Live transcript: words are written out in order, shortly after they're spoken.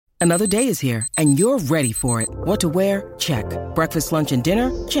Another day is here, and you're ready for it. What to wear? Check. Breakfast, lunch, and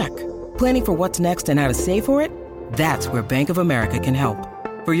dinner? Check. Planning for what's next and how to save for it? That's where Bank of America can help.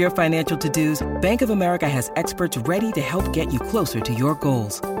 For your financial to-dos, Bank of America has experts ready to help get you closer to your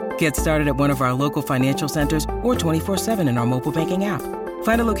goals. Get started at one of our local financial centers or 24/7 in our mobile banking app.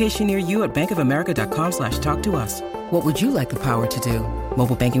 Find a location near you at bankofamerica.com/talktous. What would you like the power to do?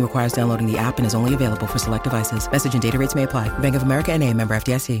 Mobile banking requires downloading the app and is only available for select devices. Message and data rates may apply. Bank of America N.A., member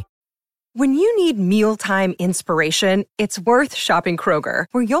FDIC. When you need mealtime inspiration, it's worth shopping Kroger,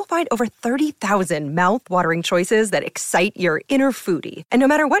 where you'll find over 30,000 mouth-watering choices that excite your inner foodie. And no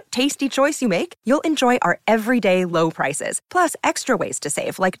matter what tasty choice you make, you'll enjoy our everyday low prices, plus extra ways to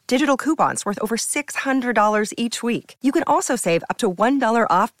save, like digital coupons worth over $600 each week. You can also save up to $1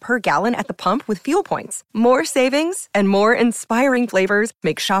 off per gallon at the pump with fuel points. More savings and more inspiring flavors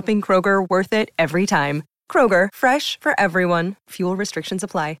make shopping Kroger worth it every time. Kroger, fresh for everyone. Fuel restrictions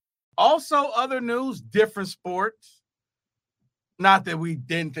apply. Also, other news, different sports. Not that we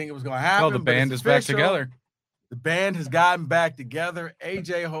didn't think it was going to happen. Oh, the band is back together. The band has gotten back together.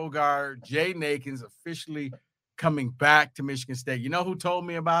 A.J. Hoggard, Jaden Akins officially coming back to Michigan State. You know who told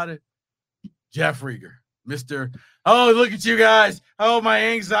me about it? Jeff Rieger. Mr. Oh, look at you guys. Oh, my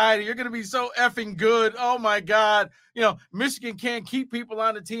anxiety. You're going to be so effing good. Oh, my God. You know, Michigan can't keep people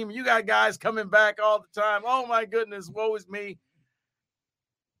on the team. You got guys coming back all the time. Oh, my goodness. Woe is me.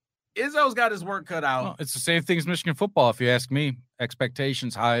 Izzo's got his work cut out. Well, it's the same thing as Michigan football, if you ask me.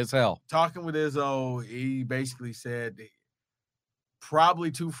 Expectations high as hell. Talking with Izzo, he basically said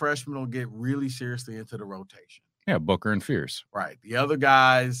probably 2 freshmen will get really seriously into the rotation. Yeah, Booker and Fierce. Right. The other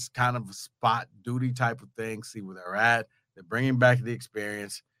guys, kind of a spot duty type of thing, see where they're at. They're bringing back the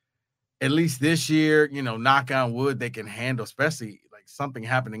experience. At least this year, you know, knock on wood, they can handle, especially like something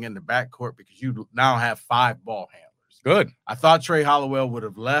happening in the backcourt because you now have 5 ball handlers. Good. I thought Trey Hollowell would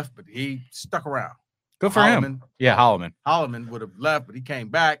have left, but he stuck around. Good for him. Yeah, Holloman. Holloman would have left, but he came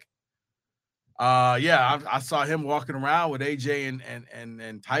back. I saw him walking around with AJ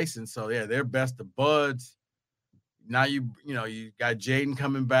and Tyson. So yeah, they're best of buds. Now you got Jaden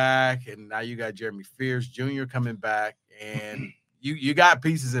coming back, and now you got Jeremy Fierce Jr. coming back, and you got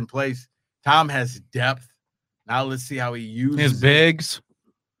pieces in place. Tom has depth. Now let's see how he uses his bigs.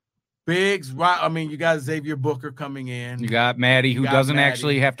 Bigs, right? I mean, you got Xavier Booker coming in. You got Maddie, who doesn't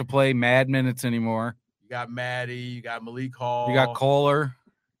actually have to play mad minutes anymore. You got Maddie. You got Malik Hall. You got Kohler.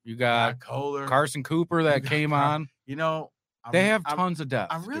 You got Kohler. Carson Cooper that came on. You know, they have tons of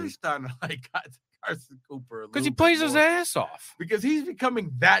depth. I'm really starting to like Carson Cooper because he plays his ass off. Because he's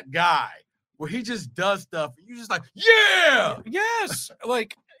becoming that guy where he just does stuff, and you're just like, yeah, yes,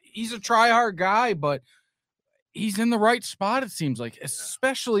 like he's a try-hard guy, but he's in the right spot, it seems like,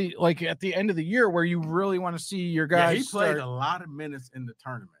 especially like at the end of the year where you really want to see your guys. Yeah, he played a lot of minutes in the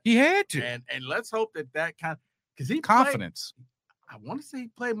tournament. He had to. And let's hope that kind of – because he confidence. I want to say he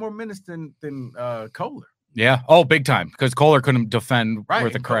played more minutes than Kohler. Yeah. Oh, big time. Because Kohler couldn't defend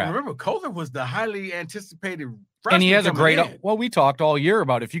worth a crap. Remember, Kohler was the highly anticipated and he has a great – well, we talked all year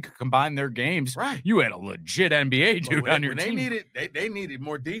about if you could combine their games, right? You had a legit NBA dude on your team. They needed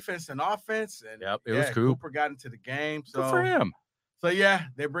more defense and offense. And it was cool. Cooper got into the game. So, good for him. So, yeah,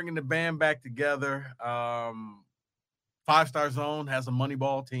 they're bringing the band back together. 5-Star Zone has a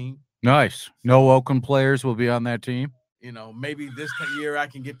Moneyball team. Nice. No Oakland players will be on that team. You know, maybe this year I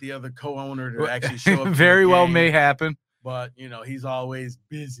can get the other co-owner to actually show up. Very well may happen. But, you know, he's always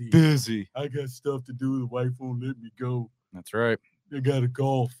busy. I got stuff to do. The wife won't let me go. That's right. I got to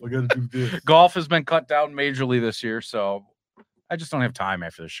golf. I got to do this. Golf has been cut down majorly this year, so I just don't have time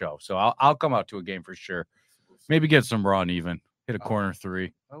after the show. So I'll come out to a game for sure. Maybe get some run even. Hit a corner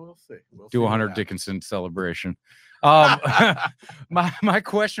 3. I will see. Do a Hunter Dickinson celebration. My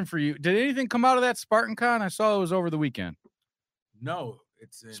question for you, did anything come out of that Spartan Con? I saw it was over the weekend. No.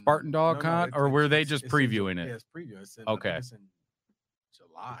 It's in Spartan Dog Con, or were they just previewing it? Yeah, it's preview. It's in, okay. It's in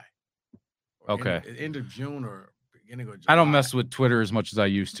July. Okay. End of June or beginning of July. I don't mess with Twitter as much as I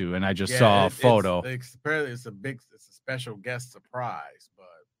used to, and I just saw a photo. Apparently, it's a special guest surprise, but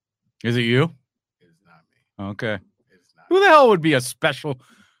is it you? It's not me. Okay. It's not. Who the hell would be a special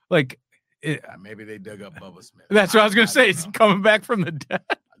like? Maybe they dug up Bubba Smith. That's what I was gonna say. Is he coming back from the dead?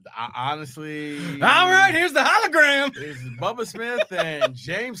 Honestly, all right. Here's the hologram. This is Bubba Smith and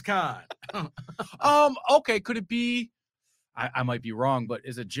James Conn. Okay. Could it be? I might be wrong, but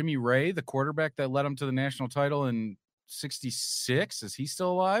is it Jimmy Ray, the quarterback that led him to the national title in '66? Is he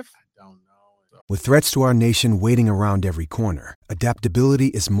still alive? I don't know. With threats to our nation waiting around every corner, adaptability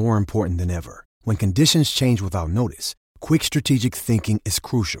is more important than ever. When conditions change without notice, quick strategic thinking is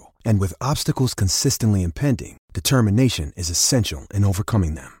crucial. And with obstacles consistently impending, determination is essential in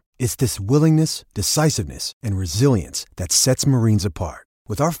overcoming them. It's this willingness, decisiveness, and resilience that sets Marines apart.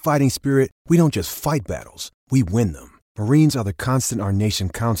 With our fighting spirit, we don't just fight battles, we win them. Marines are the constant our nation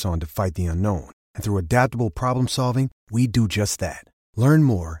counts on to fight the unknown. And through adaptable problem solving, we do just that. Learn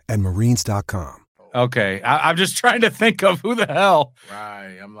more at marines.com. Okay, I'm just trying to think of who the hell.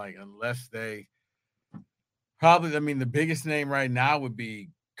 Right. I'm like, unless they probably, I mean, the biggest name right now would be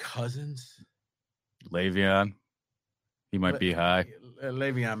Cousins. Le'Veon. He might be high.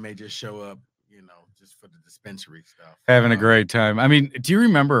 Le'Veon may just show up, just for the dispensary stuff. Having a great time. I mean, do you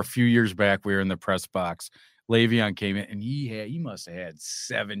remember a few years back we were in the press box? Le'Veon came in and he must have had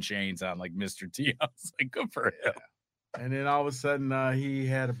 7 chains on like Mr. T. I was like, good for him. Yeah. And then all of a sudden he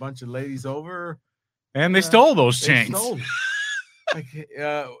had a bunch of ladies over. And they stole those chains. Stole like,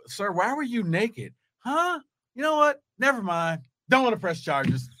 sir, why were you naked? Huh? You know what? Never mind. Don't want to press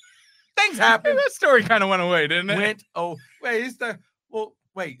charges. Things happen. That story kind of went away, didn't it?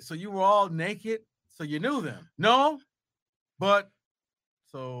 Wait, so you were all naked? So you knew them? No, but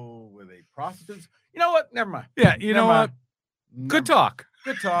so were they prostitutes? You know what? Never mind. Yeah, you know what? Good talk.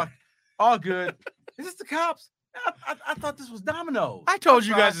 Good talk. All good. Is this the cops? I thought this was Domino's. I told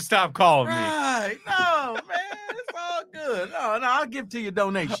you guys to stop calling me. Right. No, man. It's all good. No, I'll give to your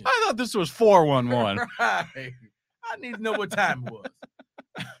donation. I thought this was 411. Right. I need to know what time it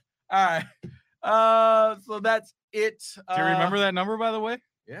was. All right. So that's it. Do you remember that number, by the way?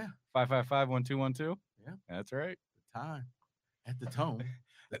 Yeah. 555-1212? Yeah. That's right. The time. At the tone.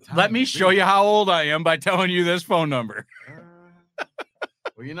 Let me show you how old I am by telling you this phone number.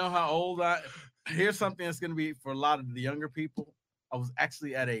 Well, you know how old here's something that's going to be for a lot of the younger people. I was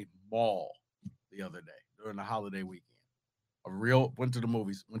actually at a mall the other day during the holiday weekend. Went to the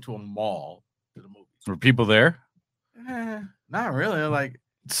movies, went to a mall to the movies. Were people there? Not really. Like,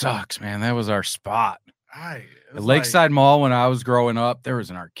 it sucks, man. That was our spot. The Lakeside Mall, when I was growing up, there was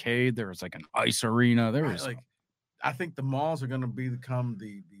an arcade. There was like an ice arena. There was I think the malls are going to become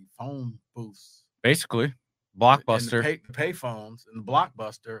the phone booths. Basically, Blockbuster. And the pay phones and the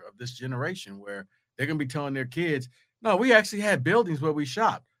Blockbuster of this generation, where they're going to be telling their kids, no, we actually had buildings where we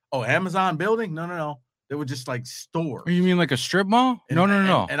shopped. Oh, Amazon building? No. They were just like stores. You mean like a strip mall?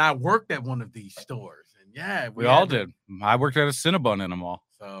 No. And I worked at one of these stores. And yeah, we all did. I worked at a Cinnabon in a mall.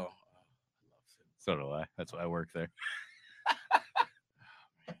 So do I. That's why I work there.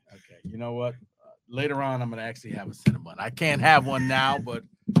 Okay, you know what? Later on, I'm going to actually have a Cinnabon. I can't have one now, but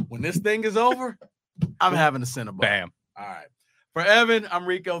when this thing is over, I'm having a Cinnabon. Bam. All right. For Evan, I'm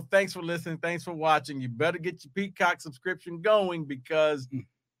Rico. Thanks for listening. Thanks for watching. You better get your Peacock subscription going because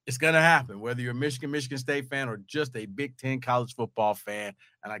it's going to happen, whether you're a Michigan State fan or just a Big Ten college football fan.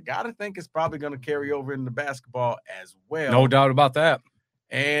 And I got to think it's probably going to carry over into basketball as well. No doubt about that.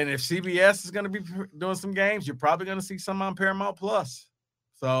 And if CBS is going to be doing some games, you're probably going to see some on Paramount Plus.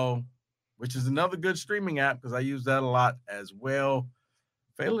 So, which is another good streaming app because I use that a lot as well.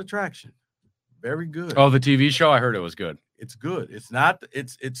 Fatal Attraction. Very good. Oh, the TV show? I heard it was good. It's good. It's not,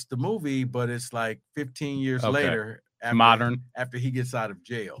 it's the movie, but it's like 15 years later. After he gets out of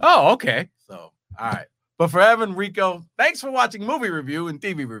jail. Oh, okay. So, all right. But for Evan, Rico, thanks for watching Movie Review and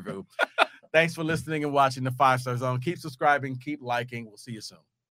TV Review. Thanks for listening and watching the 5 Star Zone. Keep subscribing. Keep liking. We'll see you soon.